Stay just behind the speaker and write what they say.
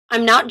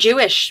I'm not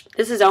Jewish.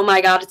 This is Oh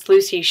My God, It's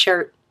Lucy's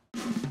shirt.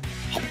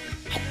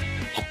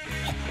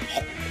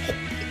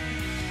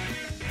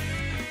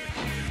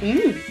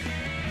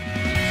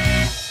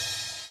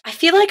 I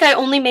feel like I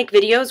only make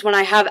videos when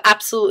I have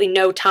absolutely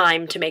no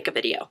time to make a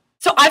video.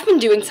 So I've been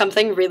doing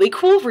something really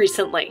cool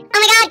recently. Oh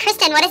my God,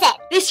 Kristen, what is it?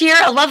 This year,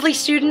 a lovely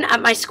student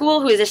at my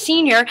school who is a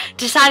senior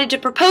decided to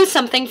propose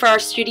something for our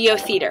studio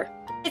theater.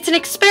 It's an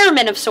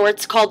experiment of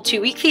sorts called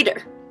 2-week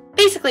theater.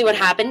 Basically what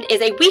happened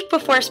is a week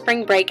before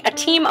spring break, a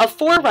team of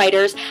 4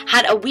 writers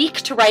had a week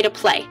to write a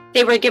play.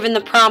 They were given the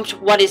prompt,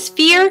 "What is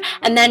fear?"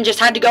 and then just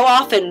had to go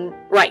off and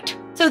write.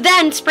 So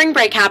then spring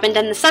break happened,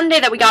 and the Sunday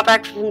that we got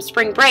back from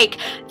spring break,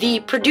 the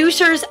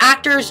producers,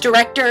 actors,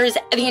 directors,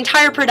 the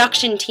entire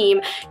production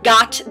team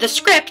got the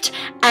script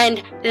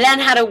and then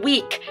had a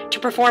week to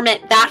perform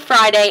it that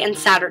Friday and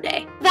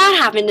Saturday. That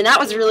happened, and that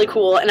was really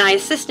cool, and I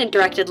assistant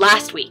directed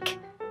last week.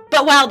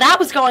 But while that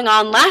was going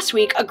on last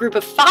week, a group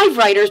of 5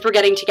 writers were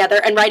getting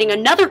together and writing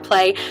another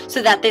play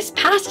so that this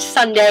past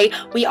Sunday,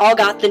 we all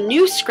got the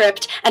new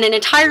script and an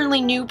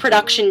entirely new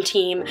production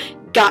team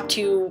got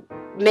to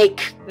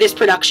make this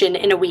production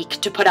in a week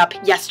to put up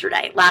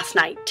last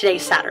night,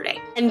 today's Saturday.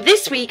 And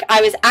this week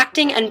I was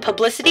acting and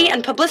publicity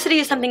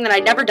is something that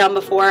I'd never done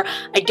before.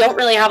 I don't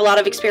really have a lot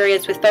of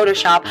experience with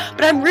Photoshop,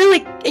 but I'm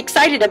really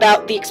excited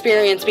about the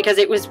experience because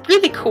it was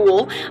really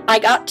cool. I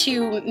got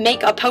to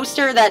make a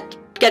poster that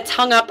gets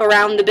hung up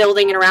around the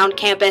building and around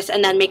campus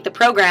and then make the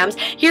programs.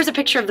 Here's a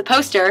picture of the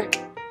poster.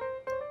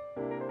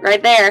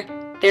 Right there.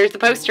 There's the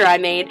poster I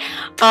made.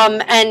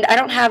 And I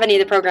don't have any of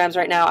the programs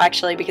right now,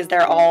 actually, because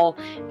they're all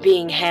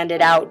being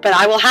handed out. But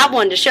I will have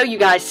one to show you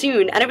guys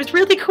soon. And it was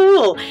really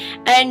cool.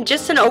 And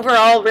just an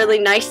overall really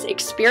nice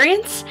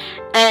experience.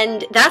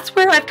 And that's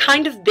where I've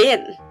kind of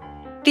been.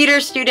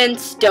 Theater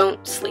students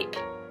don't sleep,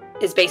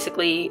 is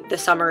basically the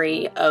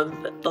summary of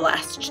the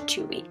last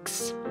 2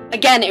 weeks.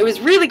 Again, it was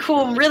really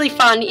cool and really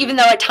fun, even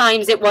though at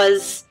times it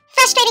was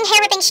frustrating,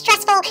 hair-ripping,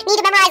 stressful, need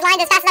to memorize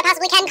lines as fast as I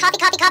possibly can, coffee,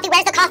 coffee, coffee,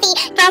 where's the coffee?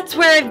 That's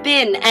where I've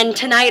been, and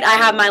tonight I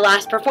have my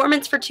last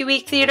performance for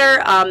 2-week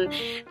theater.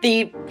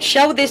 The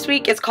show this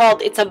week is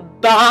called It's a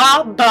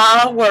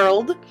Ba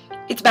World.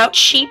 It's about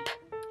sheep,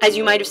 as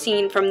you might have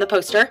seen from the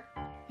poster.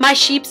 My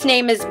sheep's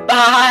name is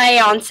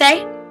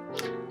Beyoncé.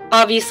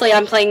 Obviously,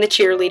 I'm playing the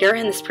cheerleader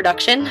in this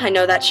production. I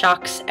know that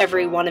shocks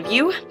every one of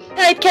you.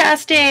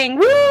 Typecasting!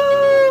 Woo!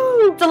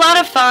 It's a lot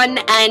of fun,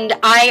 and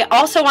I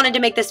also wanted to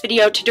make this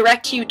video to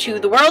direct you to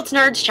the World's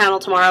Nerds channel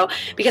tomorrow,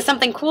 because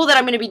something cool that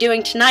I'm going to be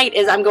doing tonight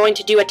is I'm going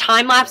to do a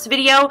time-lapse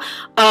video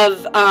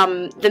of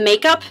the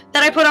makeup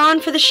that I put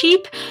on for the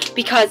sheep,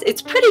 because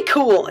it's pretty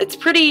cool. It's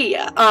pretty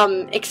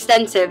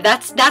extensive.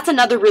 That's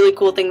another really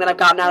cool thing that I've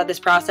gotten out of this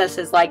process,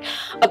 is like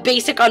a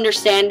basic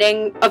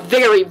understanding, a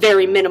very,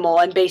 very minimal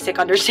and basic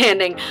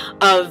understanding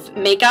of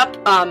makeup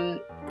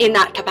in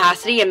that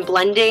capacity and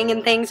blending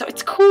and things. So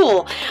it's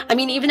cool. I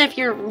mean, even if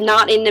you're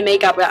not into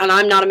makeup, and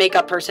I'm not a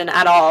makeup person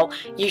at all,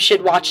 you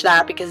should watch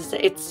that because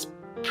it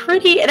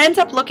ends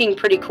up looking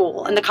pretty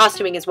cool. And the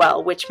costuming as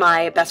well, which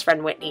my best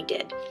friend Whitney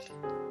did.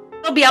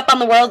 It'll be up on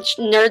the World's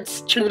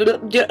Nerds,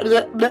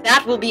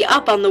 that will be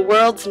up on the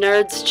World's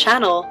Nerds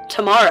channel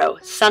tomorrow,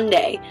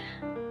 Sunday,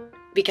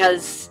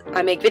 because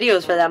I make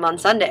videos for them on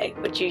Sunday,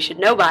 which you should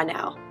know by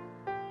now.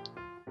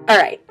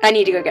 Alright, I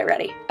need to go get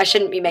ready. I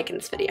shouldn't be making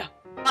this video.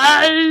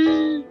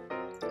 Bye!